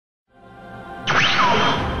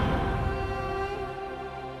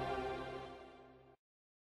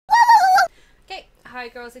hi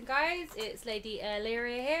girls and guys, it's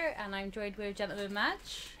Ladyillyriia here, and I'm joined with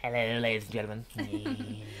GentlemanMaj. Hello, ladies and gentlemen.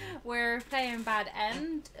 We're playing Bad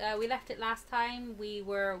End. We left it last time. We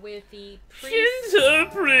were with the priest, who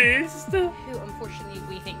unfortunately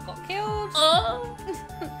we think got killed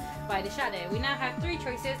by the shadow. We now have three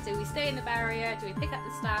choices. Do we stay in the barrier, do we pick up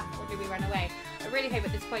the staff, or do we run away? I really hope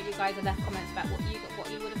at this point you guys have left comments about what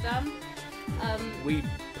you would have done. We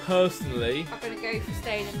personally are going to go for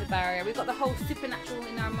staying in the barrier. We've got the whole supernatural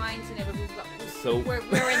in our minds, and we're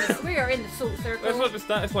in the salt circle. It's not just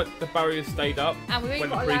that; it's like the barrier stayed up and when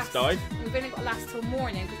the priest died. We've only got to last till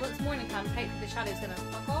morning, because once morning comes, hopefully the shadow's going to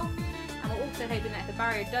fuck off. And we're also hoping that if the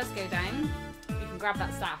barrier does go down, we can grab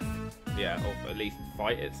that staff. Yeah, or at least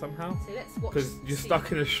fight it somehow. So let's watch. Because you're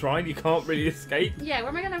stuck in a shrine, you can't really escape. Yeah, where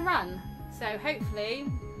am I going to run? So hopefully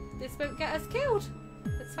this won't get us killed.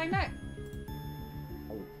 Let's find out.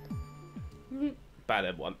 Bad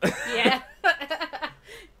End one. Yeah.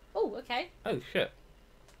 Oh, okay. Oh shit.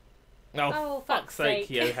 Oh, fuck's sake,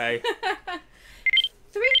 Yohei.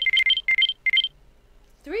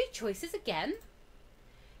 Three choices again?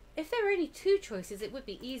 If there were only two choices, it would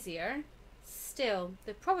be easier. Still,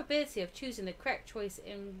 the probability of choosing the correct choice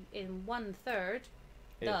in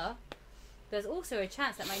 1/3, there's also a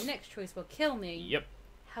chance that my next choice will kill me. Yep.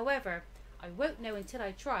 However, I won't know until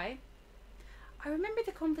I try. I remember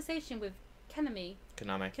the conversation with Konami.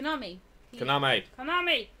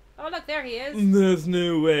 Oh look, there he is. There's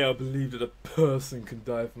no way I believe that a person can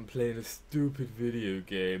die from playing a stupid video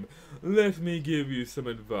game. Let me give you some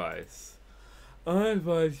advice. I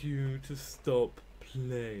advise you to stop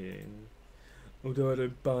playing. Although I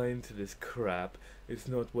don't buy into this crap, it's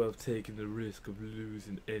not worth taking the risk of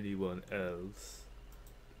losing anyone else.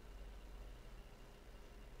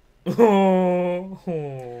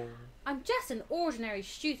 I'm just an ordinary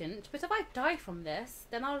student, but if I die from this,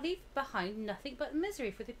 then I'll leave behind nothing but misery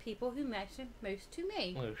for the people who matter most to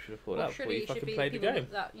me. Well, you should have thought that before you fucking played the game.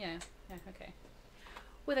 Yeah, okay.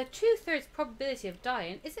 With a 2/3 probability of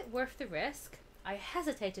dying, is it worth the risk? I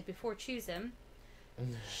hesitated before choosing.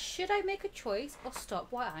 Should I make a choice or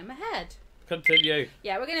stop while I'm ahead? Continue.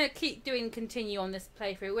 Yeah, we're going to keep doing continue on this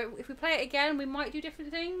playthrough. If we play it again, we might do different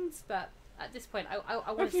things, but at this point, I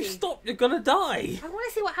want to see... If you stop, you're going to die. I want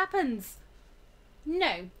to see what happens.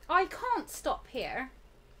 No, I can't stop here.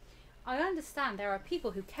 I understand there are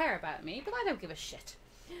people who care about me, but I don't give a shit.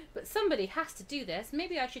 But somebody has to do this.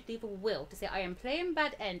 Maybe I should leave a will to say I am playing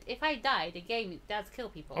Bad End. If I die, the game does kill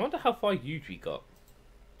people. I wonder how far Yuji got.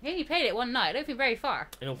 He only played it one night. I don't think very far.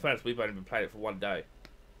 In all fairness, we've only been playing it for one day.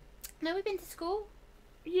 No, we've been to school.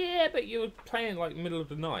 Yeah, but you were playing like middle of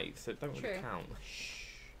the night, so it don't really count.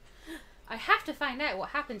 I have to find out what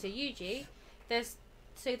happened to Yuji.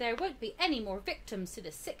 So there won't be any more victims to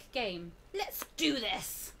the sick game. Let's do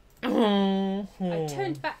this! I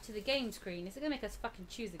turned back to the game screen. It's going to make us fucking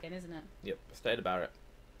choose again, isn't it? Yep, stay about it.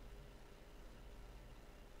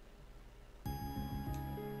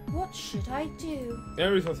 What should I do? The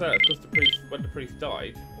only reason I say that is because when the priest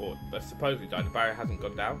died, or supposedly died, the barrier hasn't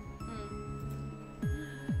gone down.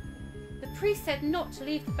 The priest said not to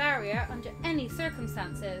leave the barrier under any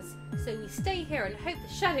circumstances, so we stay here and hope the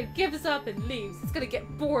shadow gives up and leaves. It's gonna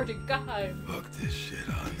get bored and go home. Fuck this shit,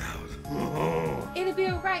 I'm out. It'll be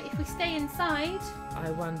alright if we stay inside. I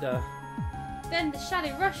wonder. Then the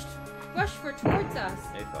shadow rushed towards us.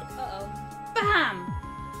 Hey, fuck. Uh-oh. Bam!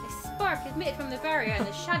 A spark emitted from the barrier and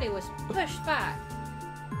the shadow was pushed back.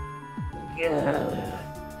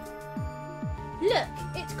 Look,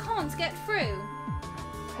 it can't get through.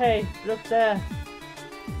 Hey, look there.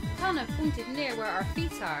 Kana pointed near where our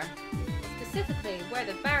feet are, specifically where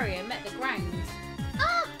the barrier met the ground.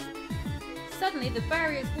 Ah! Suddenly the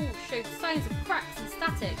barrier's wall showed signs of cracks and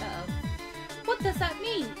static. Uh-oh. What does that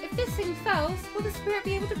mean? If this thing fails, will the spirit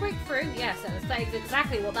be able to break through? Yes, that is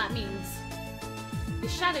exactly what that means. The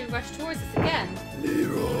shadow rushed towards us again.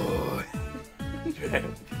 Leroy!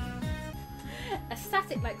 A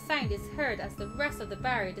static-like sound is heard as the rest of the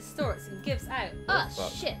barrier distorts and gives out. Oh,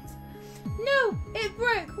 shit! No! It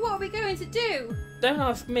broke! What are we going to do? Don't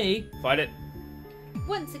ask me. Fight it.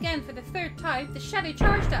 Once again, for the third time, the shadow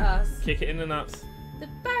charged at us. Kick it in the nuts. The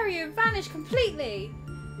barrier vanished completely.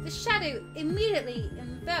 The shadow immediately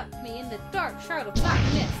enveloped me in the dark shroud of black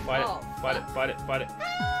mist. Fight it.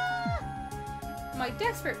 Ah! My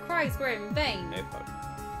desperate cries were in vain. No fuck.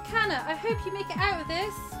 Kana, I hope you make it out of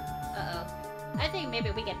this. Uh-oh. I think maybe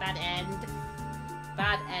we get Bad End.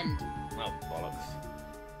 Bad End. Oh, bollocks.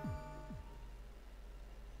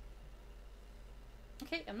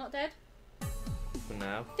 Okay, I'm not dead. For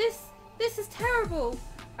now. This is terrible.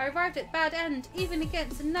 I arrived at Bad End, even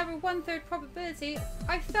against another 1/3 probability.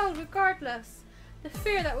 I failed regardless. The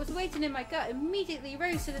fear that was waiting in my gut immediately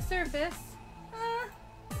rose to the surface.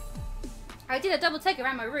 I did a double take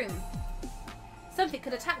around my room. Something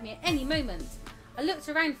could attack me at any moment. I looked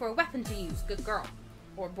around for a weapon to use. Good girl.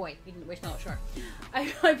 Or boy, even which, not sure.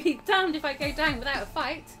 I'd be damned if I go down without a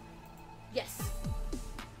fight. Yes.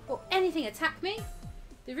 Or anything attack me?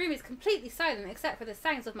 The room is completely silent except for the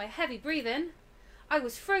sounds of my heavy breathing. I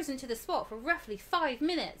was frozen to the spot for roughly 5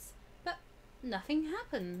 minutes, but nothing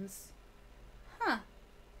happens. Huh.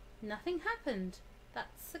 Nothing happened.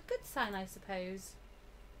 That's a good sign, I suppose.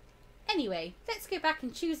 Anyway, let's go back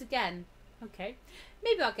and choose again. Okay.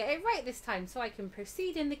 Maybe I'll get it right this time so I can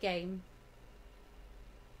proceed in the game.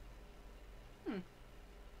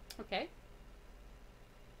 Okay.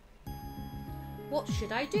 What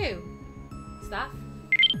should I do? Staff?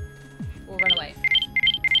 Or run away?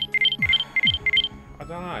 I don't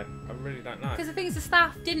know. I really don't know. Because the thing is, the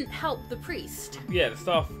staff didn't help the priest. Yeah, the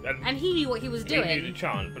staff... And he knew what he was doing. He knew the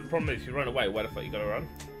chant, but the problem is, if you run away, where the fuck you gotta run?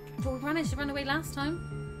 But we managed to run away last time.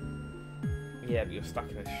 Yeah, but you're stuck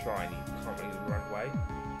in a shrine. You can't really run away.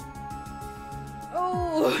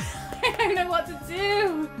 Oh, I don't know what to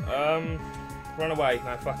do. Run away.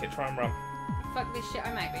 No, fuck it. Try and run. Fuck this shit,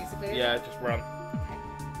 I'm out, basically. Yeah, just run. Okay.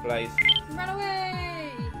 Blaze. Run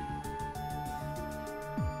away!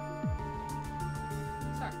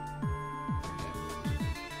 Sorry.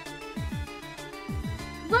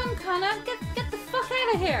 Run, Connor! Get the fuck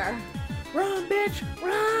out of here! Run, bitch!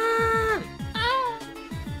 Run! Ah!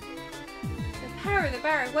 The power of the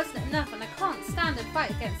barrier wasn't enough, and I can't stand and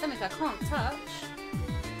fight against something I can't touch.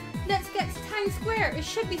 Let's get to town square. It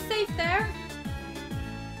should be safe there.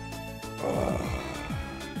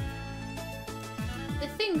 The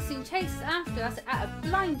thing soon chases after us at a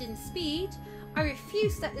blinding speed. I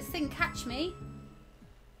refuse to let this thing catch me.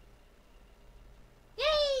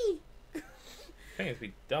 Yay! The thing is,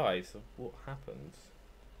 we die, so what happens?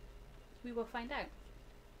 We will find out.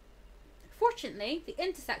 Fortunately, the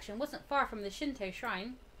intersection wasn't far from the Shinto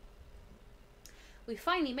shrine. We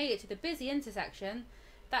finally made it to the busy intersection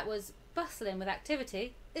that was bustling with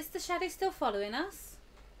activity. Is the shadow still following us?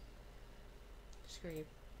 Screw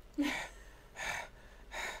you.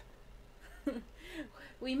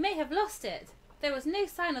 We may have lost it. There was no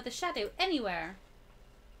sign of the shadow anywhere.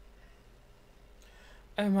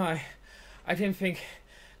 Oh my, I didn't think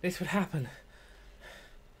this would happen.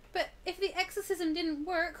 But if the exorcism didn't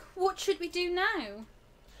work, what should we do now?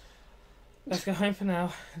 Let's go home for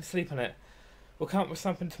now and sleep on it. We'll come up with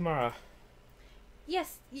something tomorrow.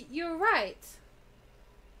 Yes, you're right.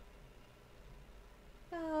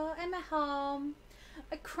 Oh, I'm at home.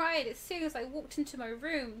 I cried as soon as I walked into my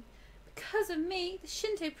room. Because of me, the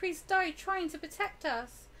Shinto priest died trying to protect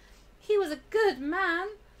us. He was a good man.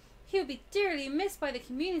 He will be dearly missed by the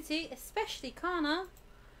community, especially Kana.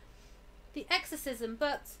 The exorcism,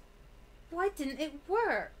 but why didn't it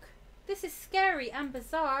work? This is scary and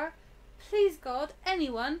bizarre. Please God,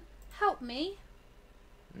 anyone, help me.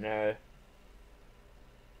 No.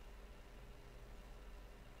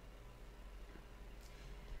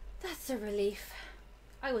 That's a relief.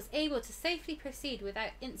 I was able to safely proceed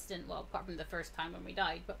without incident, well, apart from the first time when we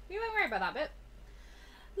died, but we won't worry about that bit.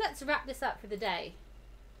 Let's wrap this up for the day.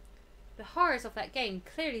 The horrors of that game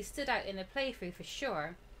clearly stood out in the playthrough for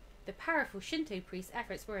sure. The powerful Shinto priest's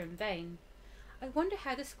efforts were in vain. I wonder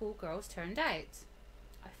how the schoolgirls turned out.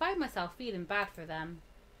 I find myself feeling bad for them.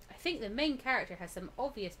 I think the main character has some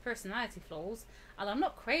obvious personality flaws, and I'm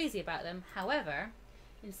not crazy about them. However,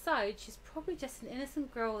 inside she's probably just an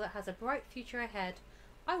innocent girl that has a bright future ahead.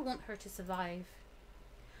 I want her to survive.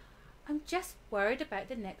 I'm just worried about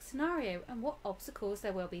the next scenario and what obstacles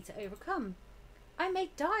there will be to overcome. I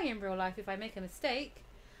may die in real life if I make a mistake.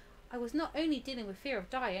 I was not only dealing with fear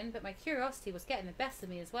of dying, but my curiosity was getting the best of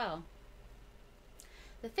me as well.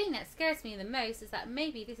 The thing that scares me the most is that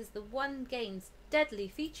maybe this is the one game's deadly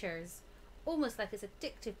features. Almost like its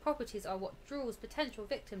addictive properties are what draws potential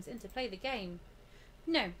victims in to play the game.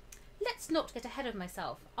 No, let's not get ahead of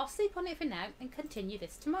myself. I'll sleep on it for now and continue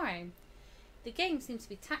this tomorrow. The game seems to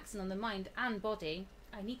be taxing on the mind and body.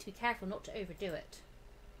 I need to be careful not to overdo it.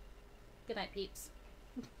 Good night, peeps.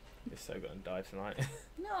 You're so gonna die tonight.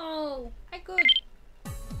 No, I could.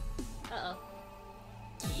 Uh-oh.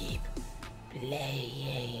 Keep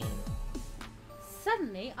playing.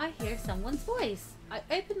 Suddenly, I hear someone's voice. I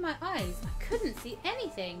opened my eyes. I couldn't see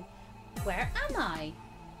anything. Where am I?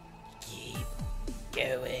 Keep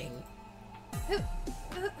going.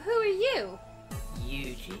 Who are you?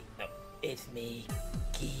 Yuji. No, it's me.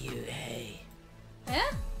 Kiyuhei.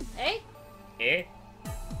 Huh? Hey? Eh?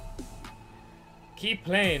 Keep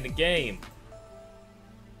playing the game.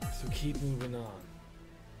 So keep moving on.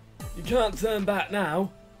 You can't turn back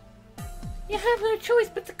now. You have no choice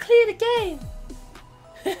but to clear the game.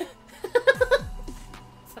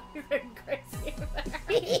 Sorry, very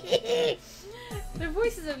crazy. The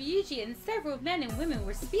voices of Yuji and several men and women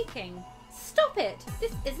were speaking. Stop it!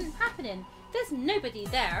 This isn't happening. There's nobody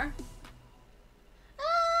there.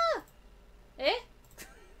 Ah! Eh?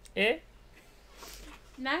 Eh?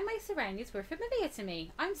 Now my surroundings were familiar to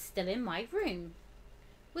me. I'm still in my room.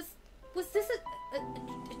 Was this a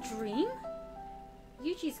dream?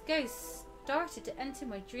 Yuji's ghost started to enter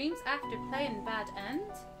my dreams after playing Bad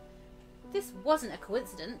End. This wasn't a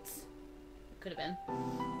coincidence. It could have been.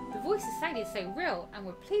 The voices sounded so real and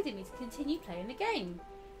were pleading me to continue playing the game.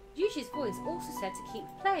 Yuji's voice also said to keep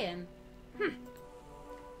playing.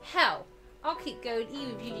 Hell, I'll keep going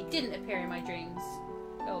even if Yuji didn't appear in my dreams.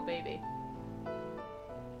 Oh baby.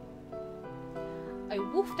 I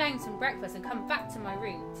wolfed down some breakfast and come back to my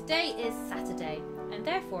room. Today is Saturday, and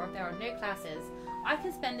therefore there are no classes. I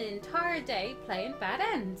can spend an entire day playing Bad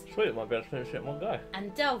End. Sweet, I might be able to finish it in one go.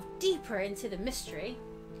 And delve deeper into the mystery.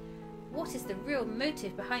 What is the real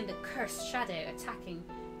motive behind the cursed shadow attacking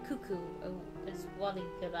Cuckoo as Wally?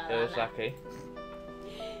 Lucky.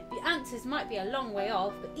 The answers might be a long way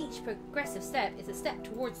off, but each progressive step is a step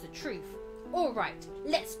towards the truth. Alright,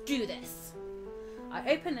 let's do this. I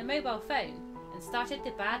opened the mobile phone and started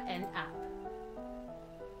the Bad End app.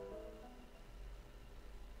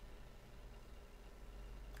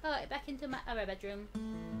 Alright, back into my other bedroom.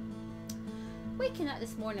 Waking up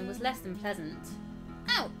this morning was less than pleasant.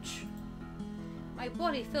 Ouch! My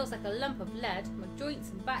body feels like a lump of lead, my joints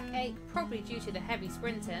and back ache, probably due to the heavy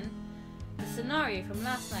sprinting. The scenario from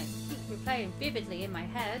last night keeps replaying vividly in my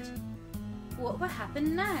head. What will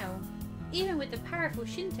happen now? Even with the powerful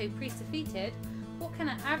Shinto priest defeated, what can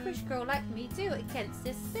an average girl like me do against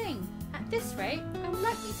this thing? At this rate, I'm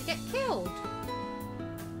likely to get killed.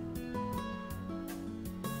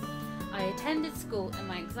 I attended school and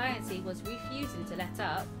my anxiety was refusing to let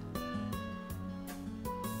up.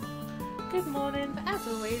 Good morning, but as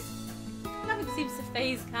always, nothing seems to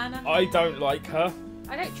faze Kana. I don't like her.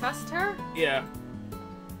 I don't trust her. Yeah.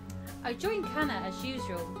 I joined Kana as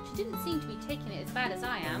usual. She didn't seem to be taking it as bad as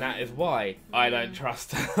I am. And that is why I don't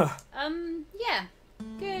trust her. Yeah.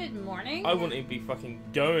 Good morning. I wouldn't even be fucking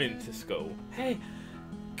going to school. Hey,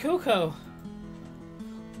 Coco.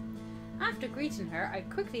 After greeting her, I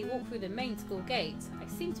quickly walked through the main school gate. I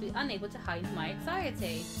seemed to be unable to hide my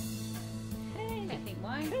anxiety. Hey, I think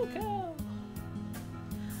why. Coco.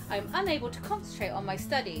 I'm unable to concentrate on my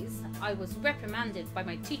studies. I was reprimanded by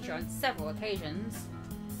my teacher on several occasions.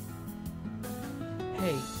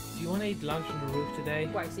 Hey, do you want to eat lunch on the roof today?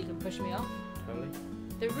 Why, so you can push me off? Totally.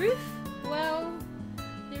 The roof? Well,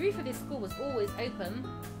 the roof of this school was always open.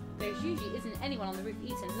 There usually isn't anyone on the roof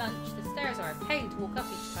eating lunch. The stairs are a pain to walk up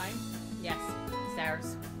each time. Yes,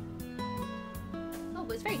 stairs. Oh,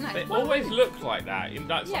 but it's very nice. They Why always wouldn't- look like that.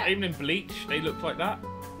 Yeah. Even in Bleach, they look like that.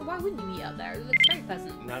 Why wouldn't you eat up there? It looks very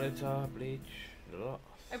pleasant. Naruto, Bleach, a lot.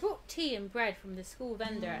 I brought tea and bread from the school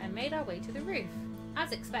vendor and made our way to the roof.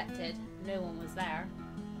 As expected, no one was there.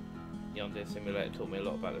 Yonde Simulator taught me a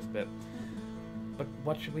lot about this bit. But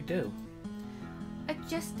what should we do? I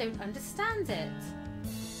just don't understand it.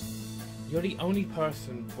 You're the only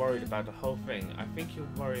person worried about the whole thing. I think you're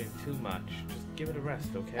worrying too much. Just give it a rest,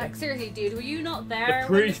 okay? Like, seriously, dude, were you not there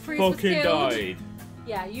The when priest the priest was fucking killed? died.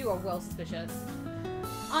 Yeah, you are well suspicious.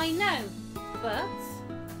 I know, but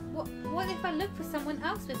what if I look for someone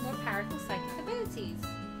else with more powerful psychic abilities?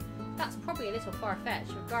 That's probably a little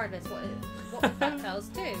far-fetched, regardless what the fact tells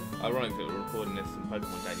too. Ironically, we're recording this and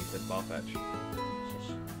Pokemon Daddy said Farfetch.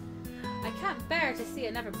 Shush. I can't bear to see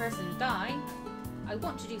another person die. I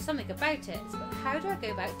want to do something about it, but how do I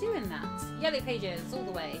go about doing that? Yellow pages, all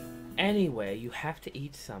the way. Anyway, you have to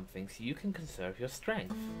eat something so you can conserve your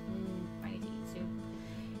strength. I need to eat soon.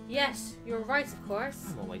 Yes, you're right, of course.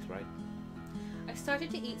 I'm always right. I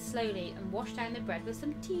started to eat slowly and washed down the bread with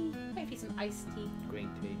some tea. Hopefully some iced tea. Green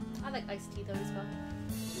tea. I like iced tea though as well.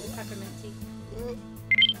 With peppermint tea.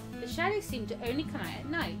 The shadows seem to only come out at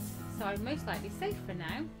night, so I'm most likely safe for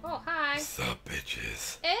now. Oh, hi! Sup,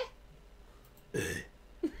 bitches?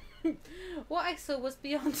 What I saw was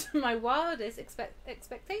beyond my wildest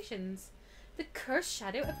expectations. The cursed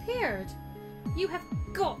shadow appeared. You have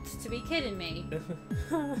got to be kidding me.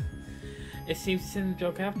 It seems it's in the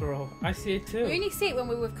joke after all. I see it too. We only see it when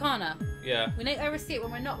we're with Kana. Yeah. We don't ever see it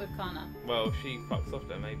when we're not with Kana. Well, if she fucks off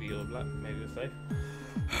then maybe you're black. Maybe you're safe.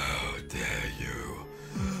 How dare you?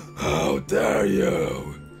 How dare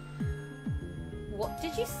you? What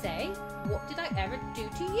did you say? What did I ever do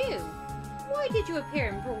to you? Why did you appear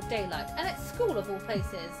in broad daylight and at school of all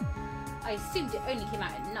places? I assumed it only came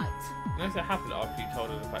out at night. Notice it happened after you told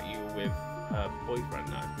her the fact you were with her boyfriend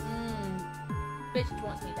now. Bitch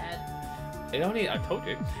wants me dead. I told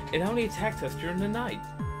you, it only attacked us during the night.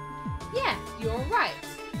 Yeah, you're right.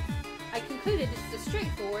 I concluded it's a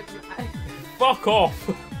straightforward... Fuck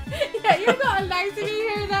off! Yeah, you're not allowed to be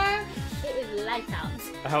here now. It is light out.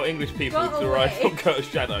 How English people Go derive away. from Curtis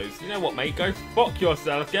Shadows. You know what, mate? Go fuck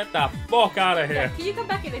yourself. Get the fuck out of Yeah, here. can you come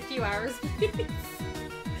back in a few hours, please?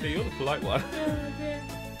 So you're the polite one.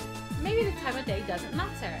 Maybe the time of day doesn't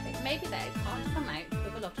matter. It may be that it can't come out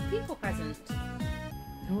with a lot of people present.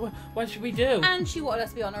 What should we do? And she wanted us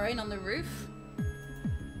to be on our own on the roof.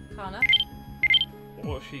 Kana.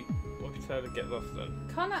 What if you tell her to get lost then?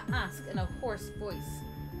 Kana asked in a hoarse voice.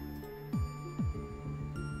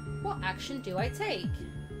 What action do I take?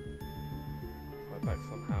 Fight back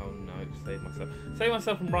somehow? No, save myself. Save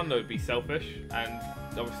myself and run though would be selfish, and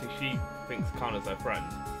obviously she thinks Kana's her friend.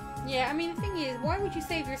 Yeah, I mean the thing is, why would you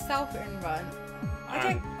save yourself and run?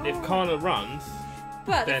 And if Kana runs,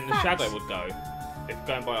 But then the shadow would go. If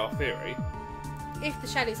going by our theory. If the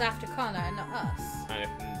shadow's after Kana and not us. And if,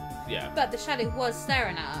 yeah. But the shadow was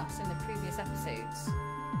staring at us in the previous episodes.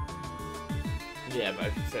 Yeah, but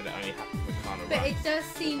as you said, it only happens when Kana But runs. it does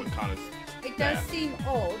seem When Kana's it there. does seem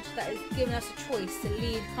odd that it's given us a choice to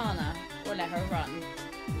leave Kana or let her run.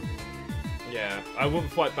 Yeah, I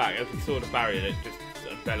wouldn't fight back. As we saw the barrier, it just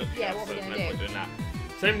enveloped Yeah, us, what so are we there's gonna no do? point doing that.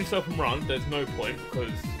 Saving yourself and run, there's no point,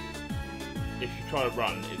 because if you try to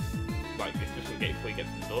run, it's just gonna get you before you get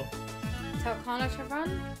to the door. Tell Kana to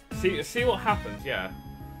run? See what happens, yeah.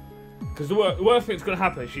 Because the worst thing that's gonna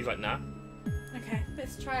happen is she's like, nah. Okay,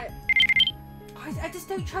 let's try it. I just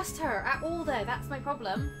don't trust her at all though, that's my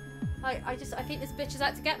problem. I think this bitch is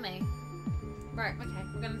out to get me. Right, okay,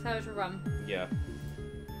 we're gonna tell her to run. Yeah.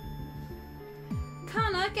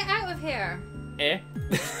 Kana, get out of here! Eh?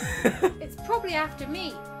 It's probably after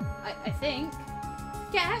me, I think.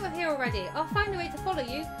 Get out of here already, I'll find a way to follow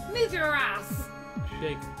you. Move your ass!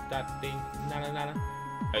 Shake that thing, nana nana.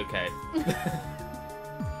 Okay.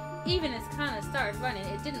 Even as Kana started running,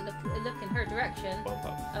 it didn't look in her direction. Bump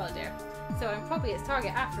up. Oh dear. So I'm probably its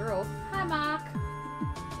target after all. Hi, Mark.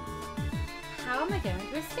 How am I going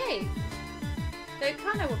to escape? Though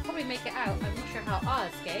Kana will probably make it out, I'm not sure how I'll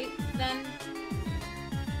escape, then...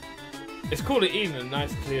 It's called it even a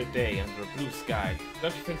nice clear day under a blue sky.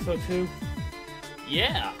 Don't you think so too?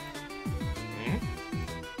 Yeah. Hmm?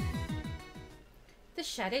 The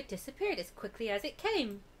shadow disappeared as quickly as it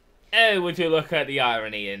came. Oh, would you look at the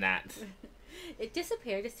irony in that? It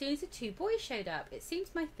disappeared as soon as the two boys showed up. It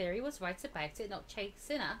seems my theory was right about it not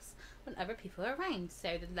chasing us when other people are around.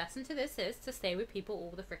 So the lesson to this is to stay with people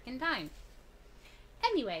all the frickin' time.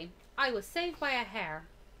 Anyway, I was saved by a hair.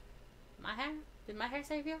 My hair? Did my hair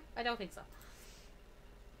save you? I don't think so.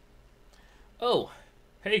 Oh,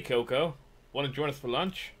 hey Coco. Want to join us for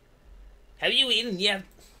lunch? Have you eaten yet?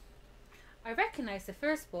 I recognise the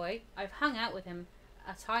first boy. I've hung out with him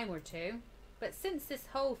a time or two. But since this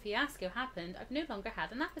whole fiasco happened, I've no longer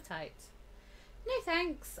had an appetite. No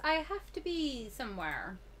thanks. I have to be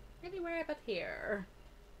somewhere. Anywhere but here.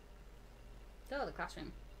 Oh, the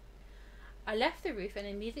classroom. I left the roof and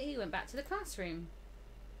immediately went back to the classroom.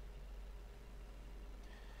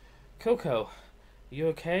 Coco, you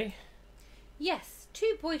okay? Yes,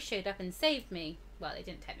 two boys showed up and saved me. Well, they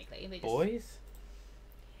didn't technically. They just... Boys?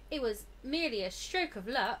 It was merely a stroke of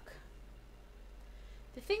luck.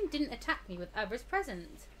 The thing didn't attack me with others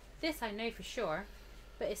present. This I know for sure.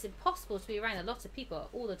 But it's impossible to be around a lot of people at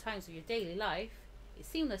all the times of your daily life. It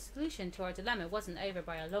seemed the solution to our dilemma wasn't over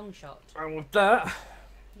by a long shot. And with that...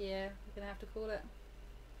 Yeah, we're gonna have to call it.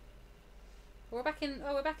 We're back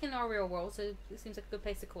in our real world, so it seems like a good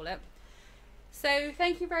place to call it. So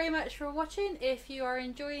thank you very much for watching. If you are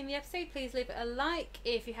enjoying the episode, please leave it a like.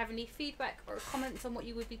 If you have any feedback or comments on what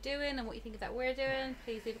you would be doing and what you think that we're doing,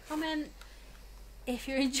 please leave a comment. If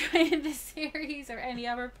you're enjoying this series or any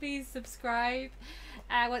other, please subscribe.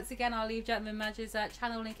 Once again, I'll leave GentlemanMaj's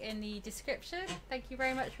channel link in the description. Thank you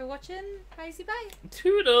very much for watching. Bye.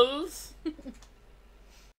 Toodles!